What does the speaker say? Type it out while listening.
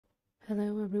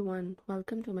Hello everyone,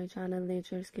 welcome to my channel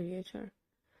Nature's Creature.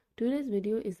 Today's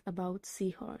video is about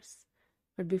seahorse.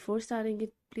 But before starting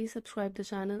it, please subscribe the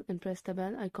channel and press the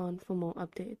bell icon for more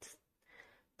updates.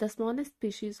 The smallest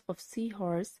species of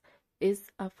seahorse is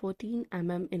a 14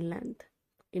 mm in length.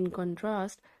 In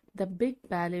contrast, the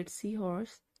big-bellied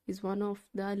seahorse is one of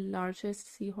the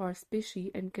largest seahorse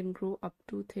species and can grow up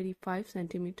to 35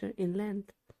 cm in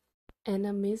length. An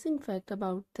amazing fact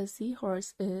about the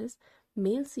seahorse is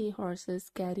male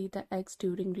seahorses carry the eggs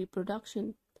during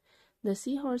reproduction. The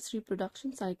seahorse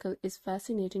reproduction cycle is a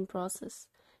fascinating process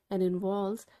and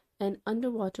involves an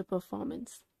underwater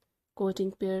performance.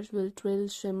 Courting pairs will trill,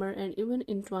 shimmer, and even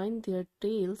entwine their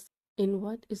tails in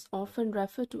what is often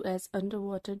referred to as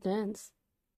underwater dance.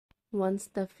 Once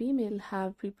the female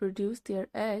have reproduced their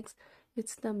eggs,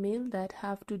 it's the male that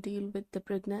have to deal with the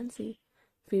pregnancy.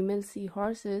 Female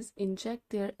seahorses inject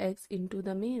their eggs into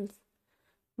the males,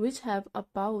 which have a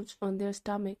pouch on their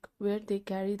stomach where they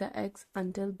carry the eggs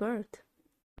until birth.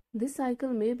 This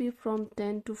cycle may be from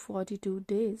 10 to 42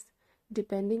 days,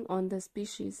 depending on the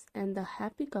species, and the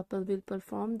happy couple will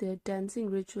perform their dancing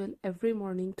ritual every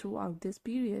morning throughout this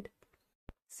period.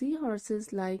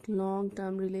 Seahorses like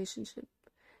long-term relationships.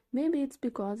 Maybe it's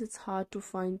because it's hard to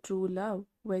find true love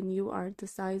when you are the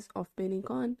size of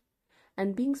pelican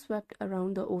and being swept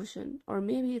around the ocean, or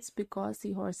maybe it's because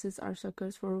seahorses are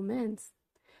suckers for romance.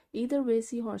 Either way,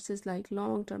 seahorses like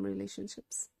long-term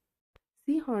relationships.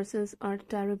 Seahorses are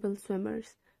terrible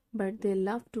swimmers, but they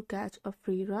love to catch a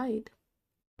free ride.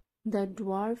 The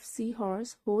dwarf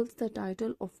seahorse holds the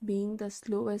title of being the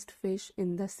slowest fish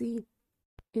in the sea.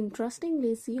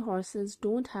 Interestingly, seahorses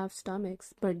don't have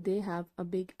stomachs, but they have a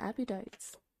big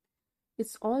appetites.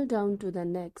 It's all down to the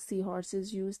neck.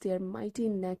 Seahorses use their mighty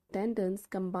neck tendons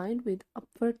combined with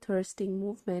upward thrusting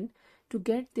movement to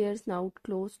get their snout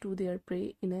close to their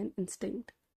prey in an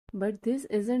instinct. But this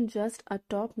isn't just a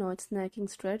top-notch snacking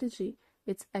strategy,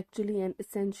 it's actually an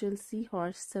essential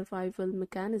seahorse survival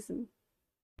mechanism.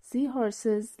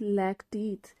 Seahorses lack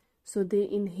teeth, so they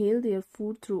inhale their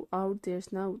food throughout their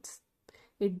snouts.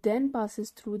 It then passes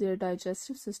through their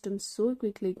digestive system so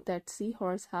quickly that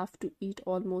seahorses have to eat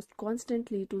almost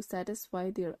constantly to satisfy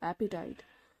their appetite.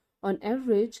 On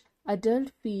average,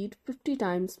 adults feed 50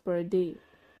 times per day.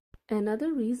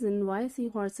 Another reason why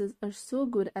seahorses are so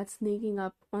good at sneaking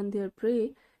up on their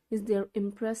prey is their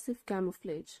impressive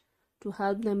camouflage. To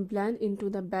help them blend into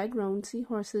the background,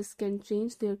 seahorses can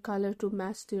change their color to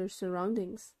match their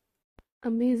surroundings.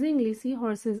 Amazingly,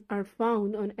 seahorses are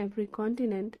found on every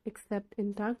continent except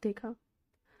Antarctica.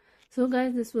 So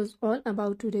guys, this was all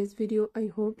about today's video. I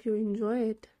hope you enjoy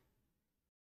it.